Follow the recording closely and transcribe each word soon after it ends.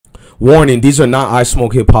Warning, these are not I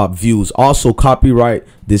Smoke Hip Hop views. Also, copyright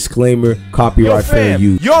disclaimer, copyright fair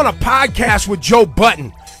use. You're on a podcast with Joe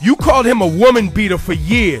Budden. You called him a woman beater for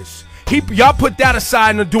years. Y'all put that aside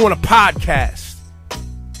and are doing a podcast.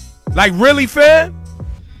 Like, really, fam?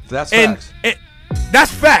 That's facts.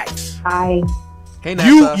 That's facts. Hi. Hey,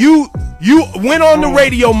 Nessa. You went on the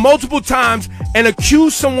radio multiple times and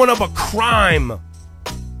accused someone of a crime.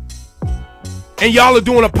 And y'all are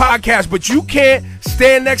doing a podcast, but you can't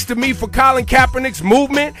stand next to me for Colin Kaepernick's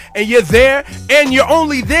movement, and you're there, and you're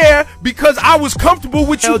only there because I was comfortable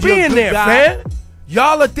with you being there, fam.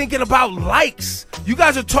 Y'all are thinking about likes. You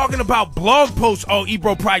guys are talking about blog posts. Oh,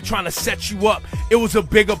 Ebro probably trying to set you up. It was a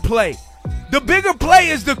bigger play. The bigger play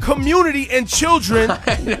is the community and children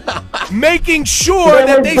making sure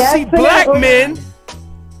that they see black men.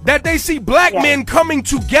 That they see black men coming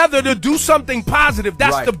together to do something positive.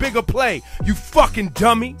 That's the bigger play, you fucking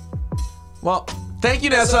dummy. Well, thank you,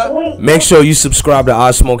 Nessa. Make sure you subscribe to I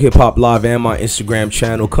Smoke Hip Hop Live and my Instagram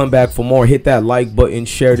channel. Come back for more. Hit that like button.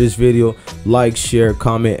 Share this video. Like, share,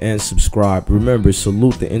 comment, and subscribe. Remember,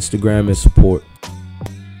 salute the Instagram and support.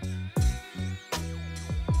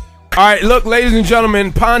 All right, look, ladies and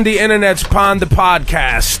gentlemen, Pond the Internet's Pond the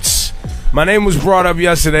Podcasts. My name was brought up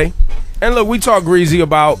yesterday. And look, we talk greasy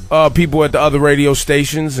about people at the other radio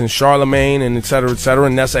stations and Charlamagne and et cetera,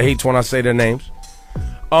 and Nessa hates when I say their names.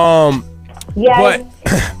 But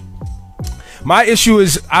my issue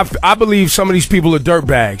is I believe some of these people are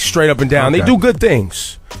dirtbags, straight up and down. They do good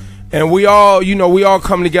things. And we all, we all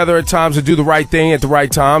come together at times to do the right thing at the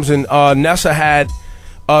right times. And Nessa had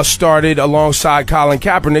started alongside Colin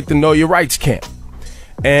Kaepernick the Know Your Rights camp.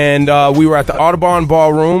 And we were at the Audubon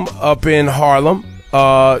Ballroom up in Harlem.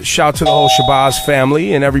 Shout to the whole Shabazz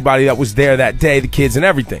family and everybody that was there that day, the kids and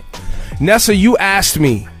everything. Nessa, you asked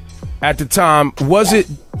me at the time, was it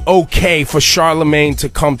okay for Charlamagne to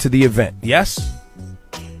come to the event? Yes?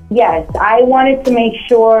 Yes, I wanted to make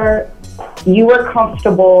sure you were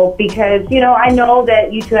comfortable because, I know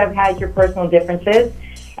that you two have had your personal differences.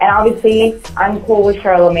 And obviously, I'm cool with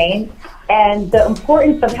Charlamagne. And the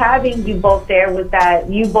importance of having you both there was that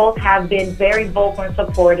you both have been very vocal and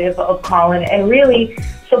supportive of Colin and really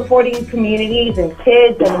supporting communities and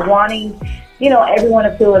kids and wanting, everyone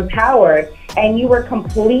to feel empowered. And you were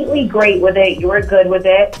completely great with it. You were good with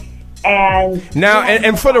it. And now,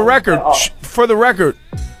 and for the record,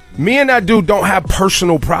 me and that dude don't have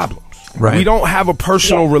personal problems. Right. We don't have a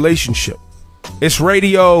personal relationship. It's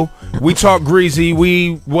radio. We talk greasy.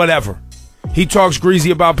 We whatever. He talks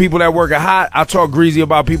greasy about people that work at Hot. I talk greasy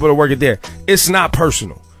about people that work at there. It's not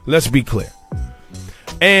personal. Let's be clear.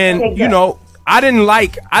 And I didn't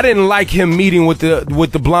like him meeting with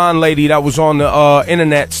the blonde lady that was on the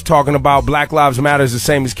internets talking about Black Lives Matter is the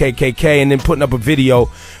same as KKK, and then putting up a video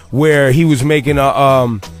where he was making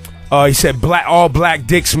a he said all black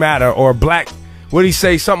dicks matter, or black, what did he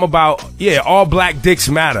say, something about all black dicks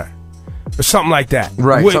matter or something like that.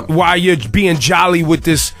 Right. While you're being jolly with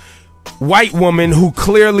this white woman who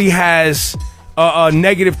clearly has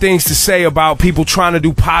negative things to say about people trying to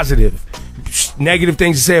do positive, negative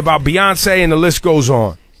things to say about Beyonce, and the list goes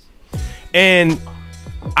on. And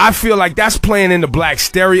I feel like that's playing in the black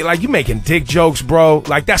stereo. Like, you making dick jokes, bro.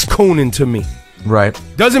 Like, that's cooning to me. Right.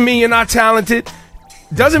 Doesn't mean you're not talented.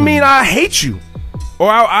 Doesn't mean I hate you or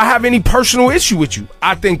I have any personal issue with you.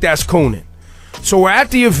 I think that's cooning. So we're at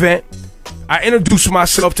the event. I introduced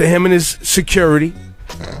myself to him and his security.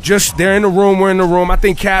 Just, they're in the room, we're in the room. I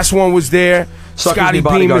think Cass One was there. Scotty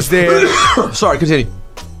Beam was there. Sorry, continue.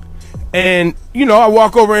 And, I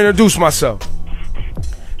walk over and introduce myself.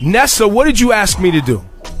 Nessa, what did you ask me to do?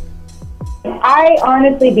 I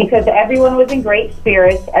honestly, because everyone was in great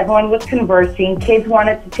spirits, everyone was conversing, kids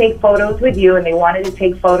wanted to take photos with you and they wanted to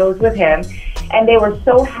take photos with him. And they were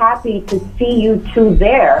so happy to see you two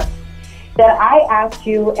there that I asked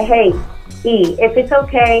you, hey, E, if it's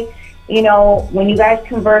okay, when you guys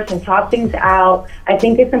converse and talk things out, I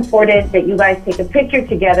think it's important that you guys take a picture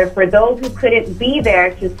together for those who couldn't be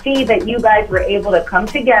there to see that you guys were able to come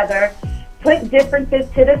together, put differences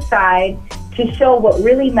to the side to show what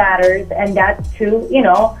really matters, and that's to,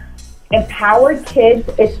 empower kids,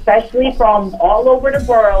 especially from all over the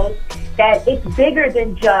world, that it's bigger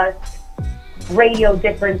than just radio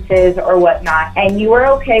differences or whatnot. And you were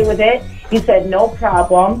okay with it. You said no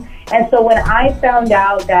problem. And so when I found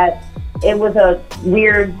out that it was a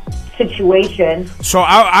weird situation. So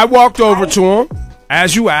I walked over to him,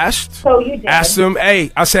 as you asked. So you did. Asked him,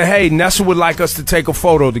 I said, hey, Nessa would like us to take a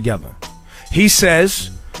photo together. He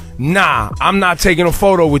says, nah, I'm not taking a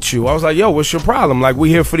photo with you. I was like, yo, what's your problem? Like, we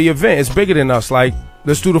here for the event. It's bigger than us. Like,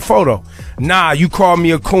 let's do the photo. Nah, you called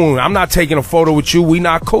me a coon. I'm not taking a photo with you. We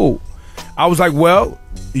not cool. I was like, well,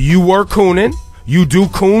 you were cooning. You do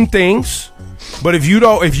coon things. But if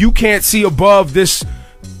you can't see above this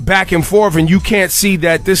back and forth and you can't see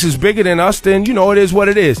that this is bigger than us, then, you know, it is what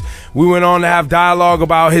it is. We went on to have dialogue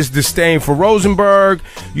about his disdain for Rosenberg,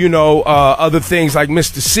 you know, other things like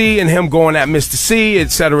Mr. C and him going at Mr. C,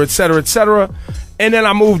 et cetera, et cetera, et cetera. And then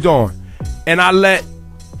I moved on. And I let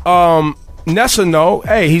Nessa know,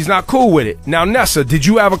 hey, he's not cool with it. Now, Nessa, did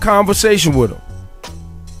you have a conversation with him?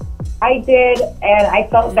 I did, and I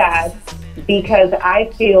felt bad because I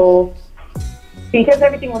feel, because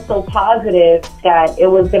everything was so positive, that it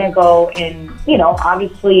was going to go in, you know,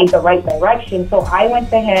 obviously the right direction. So I went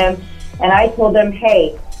to him and I told him,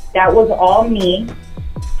 hey, that was all me.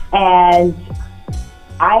 And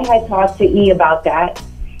I had talked to E about that.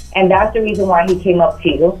 And that's the reason why he came up to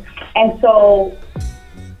you. And so,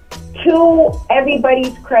 to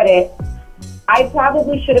everybody's credit, I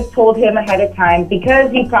probably should have told him ahead of time because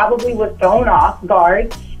he probably was thrown off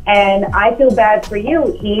guard. And I feel bad for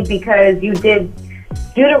you, E, because you did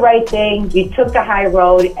do the right thing. You took the high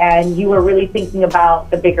road and you were really thinking about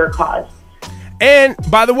the bigger cause. And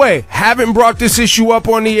by the way, haven't brought this issue up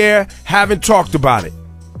on the air, haven't talked about it,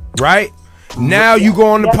 right? Now you go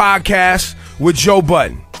on the podcast with Joe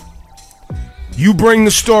Budden. You bring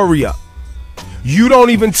the story up. You don't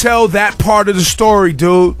even tell that part of the story,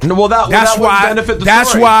 dude. No, well, that's why benefit the that's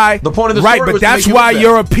story. why the point of the right, story but was that's to make why you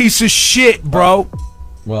you're a piece of shit, bro.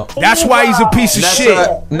 Well, that's why he's a piece of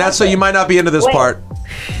shit. Nessa, you might not be into this part.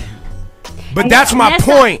 But that's my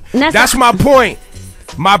point. That's my point.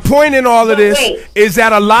 My point in all of this is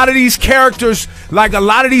that a lot of these characters,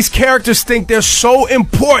 think they're so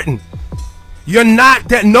important. You're not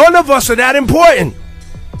that. None of us are that important.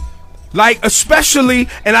 Like, especially,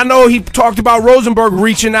 and I know he talked about Rosenberg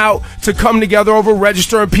reaching out to come together over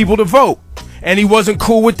registering people to vote. And he wasn't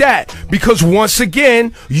cool with that. Because once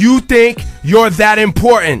again, you think you're that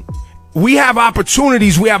important. We have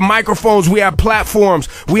opportunities, we have microphones, we have platforms,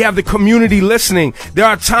 we have the community listening. There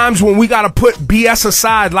are times when we gotta put BS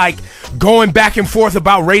aside, like going back and forth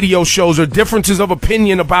about radio shows or differences of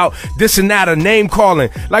opinion about this and that, or name calling,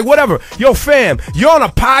 like whatever. Yo, fam, you're on a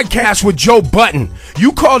podcast with Joe Budden.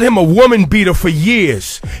 You called him a woman beater for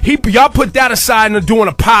years. Y'all put that aside and are doing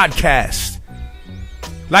a podcast.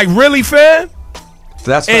 Like, really, fam?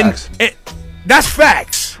 That's facts. That's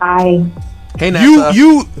facts. Hey, Nessa.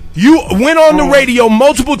 You went on the radio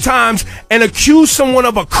multiple times and accused someone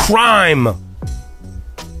of a crime.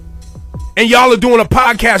 And y'all are doing a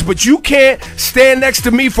podcast, but you can't stand next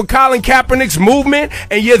to me for Colin Kaepernick's movement,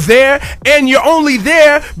 and you're there, and you're only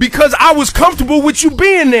there because I was comfortable with you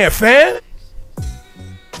being there, fam.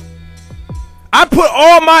 I put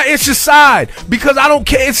all my issues aside because I don't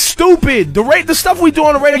care. It's stupid. The stuff we do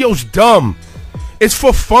on the radio is dumb. It's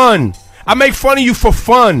for fun. I make fun of you for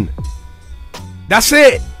fun. That's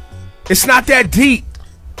it. It's not that deep.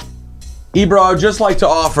 Ebro, I'd just like to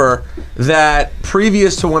offer that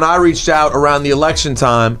previous to when I reached out around the election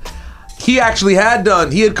time, he actually had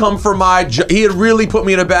come for he had really put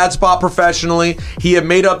me in a bad spot professionally. He had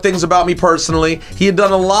made up things about me personally. He had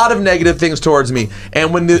done a lot of negative things towards me.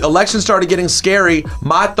 And when the election started getting scary,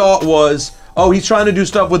 my thought was, oh, he's trying to do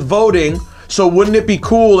stuff with voting. So wouldn't it be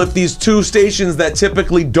cool if these two stations that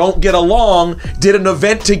typically don't get along did an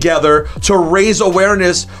event together to raise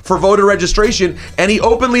awareness for voter registration? And he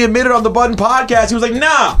openly admitted on the Budden podcast, he was like,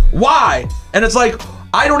 nah, why? And it's like,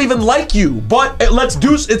 I don't even like you, but let's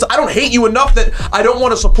do it. I don't hate you enough that I don't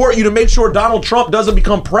want to support you to make sure Donald Trump doesn't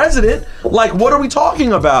become president. Like, what are we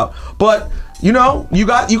talking about? But, you know, you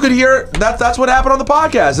could hear that's what happened on the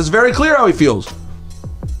podcast. It's very clear how he feels.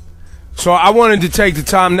 So I wanted to take the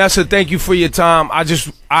time. Nessa, thank you for your time.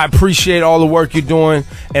 I appreciate all the work you're doing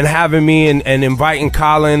and having me and inviting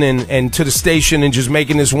Colin and to the station and just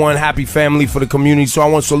making this one happy family for the community. So I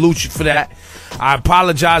want to salute you for that. I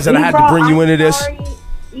apologize that I had to bring you into this.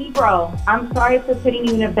 Ebro, I'm sorry for putting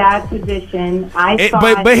you in a bad position.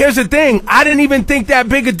 But here's the thing. I didn't even think that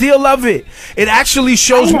big a deal of it. It actually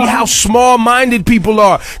shows me how small-minded people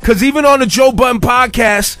are. Because even on the Joe Budden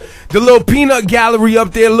podcast, the little peanut gallery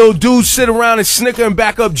up there, little dudes sit around and snicker and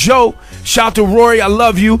back up Joe. Shout to Rory, I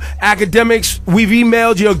love you. Academics, we've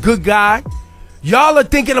emailed, you're a good guy. Y'all are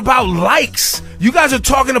thinking about likes. You guys are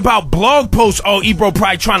talking about blog posts. Oh, Ebro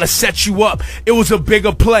probably trying to set you up. It was a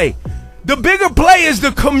bigger play. The bigger play is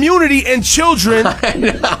the community and children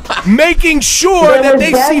making sure that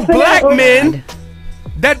they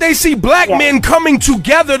see black men, men coming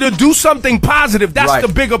together to do something positive. That's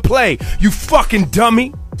the bigger play, you fucking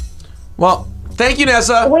dummy. Well, thank you,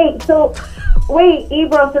 Nessa. Wait,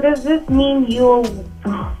 Ebro, so does this mean you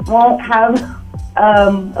won't have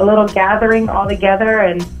a little gathering all together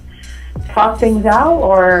and talk things out,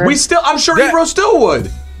 or I'm sure Ebro still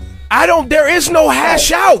would. There is no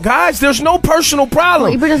hash out, guys. There's no personal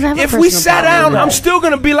problem. Well, Ebro doesn't have a if we personal sat problem. down, I'm still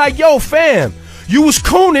going to be like, yo, fam, you was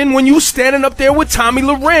cooning when you was standing up there with Tommy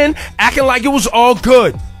Loren acting like it was all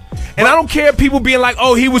good. And I don't care people being like,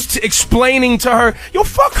 oh, he was explaining to her. Yo,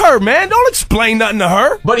 fuck her, man. Don't explain nothing to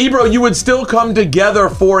her. But, Ebro, you would still come together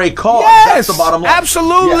for a cause. Yes, that's the bottom line.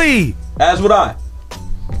 Absolutely. Yes. As would I.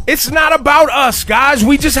 It's not about us, guys.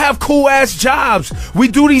 We just have cool-ass jobs. We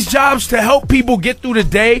do these jobs to help people get through the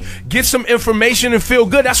day, get some information, and feel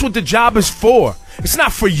good. That's what the job is for. It's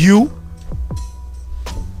not for you.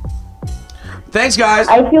 Thanks, guys.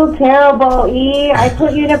 I feel terrible, E. I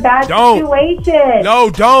put you in a bad situation. No,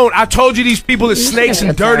 don't. I told you these people are snakes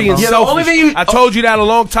and dirty and selfish. The only thing I told you that a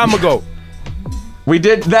long time ago. We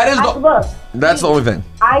did. That is look. That's the only thing.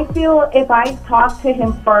 I feel if I talked to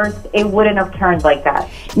him first, it wouldn't have turned like that.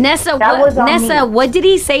 Nessa, what did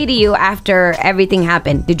he say to you after everything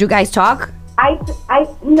happened? Did you guys talk?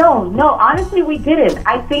 No, honestly, we didn't.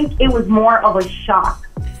 I think it was more of a shock.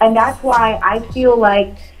 And that's why I feel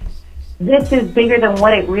like this is bigger than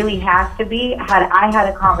what it really has to be. Had I had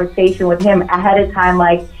a conversation with him ahead of time,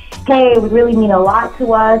 like, hey, it would really mean a lot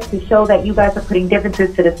to us to show that you guys are putting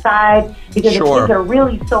differences to the side because the kids are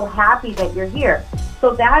really so happy that you're here.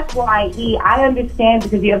 So that's why, I understand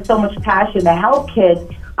because you have so much passion to help kids.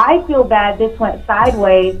 I feel bad this went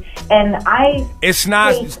sideways, and It's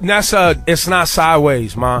not, Nessa, it's not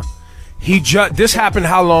sideways, ma. This happened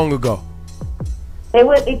how long ago?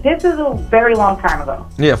 This is a very long time ago.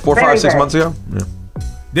 Yeah, 4, 5, 6 months ago. Yeah.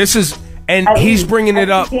 This is, and he's bringing it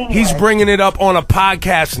up. He's bringing it up on a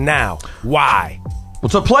podcast now. Why? Well,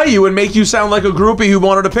 to play you and make you sound like a groupie who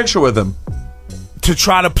wanted a picture with him. To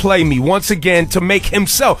try to play me once again to make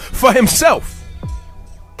for himself.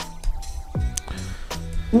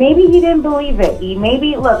 Maybe he didn't believe it.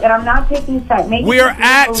 Maybe, look, and I'm not taking sides. Maybe we are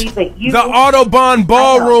at the Audubon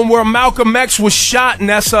Ballroom where Malcolm X was shot,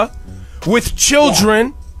 Nessa, with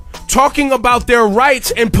children talking about their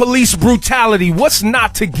rights and police brutality. What's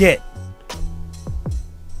not to get?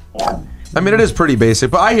 Yeah. I mean, it is pretty basic,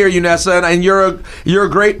 but I hear you, Nessa, and you're a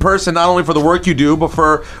great person, not only for the work you do, but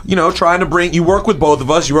for, trying to you work with both of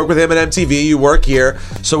us. You work with him at MTV, you work here,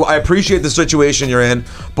 so I appreciate the situation you're in,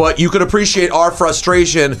 but you could appreciate our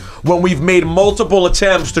frustration when we've made multiple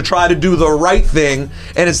attempts to try to do the right thing,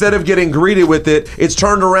 and instead of getting greeted with it, it's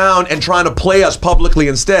turned around and trying to play us publicly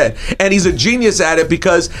instead. And he's a genius at it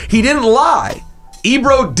because he didn't lie.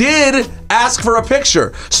 Ebro did ask for a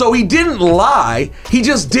picture, so he didn't lie, he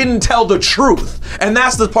just didn't tell the truth. And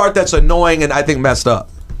that's the part that's annoying and I think messed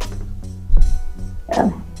up.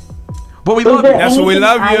 Yeah. But we love you. That's what we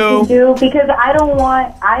love you. Because I don't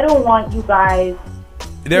want you guys.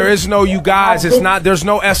 There is no you guys. It's not. There's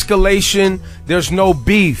no escalation. There's no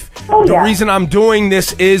beef. The reason I'm doing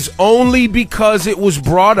this is only because it was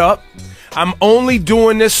brought up. I'm only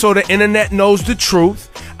doing this so the internet knows the truth.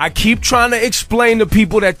 I keep trying to explain to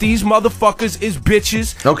people that these motherfuckers is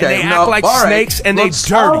bitches. Okay, and they act like snakes and they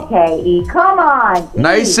dirty. Okay, E, come on.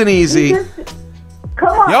 Nice and easy. Come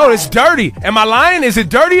on. Yo, it's dirty. Am I lying? Is it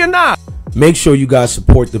dirty or not? Make sure you guys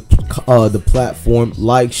support the platform,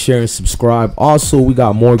 like, share, and subscribe. Also, we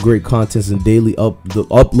got more great contents and daily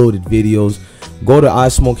uploaded videos. Go to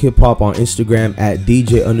IsmokeHiphop on Instagram at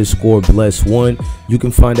DJ_bless1. You can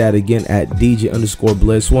find that again at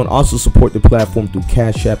DJ_bless1. Also support the platform through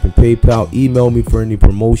Cash App and PayPal. Email me for any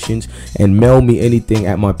promotions and mail me anything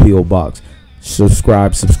at my P.O. Box.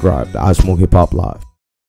 Subscribe to IsmokeHiphop Live.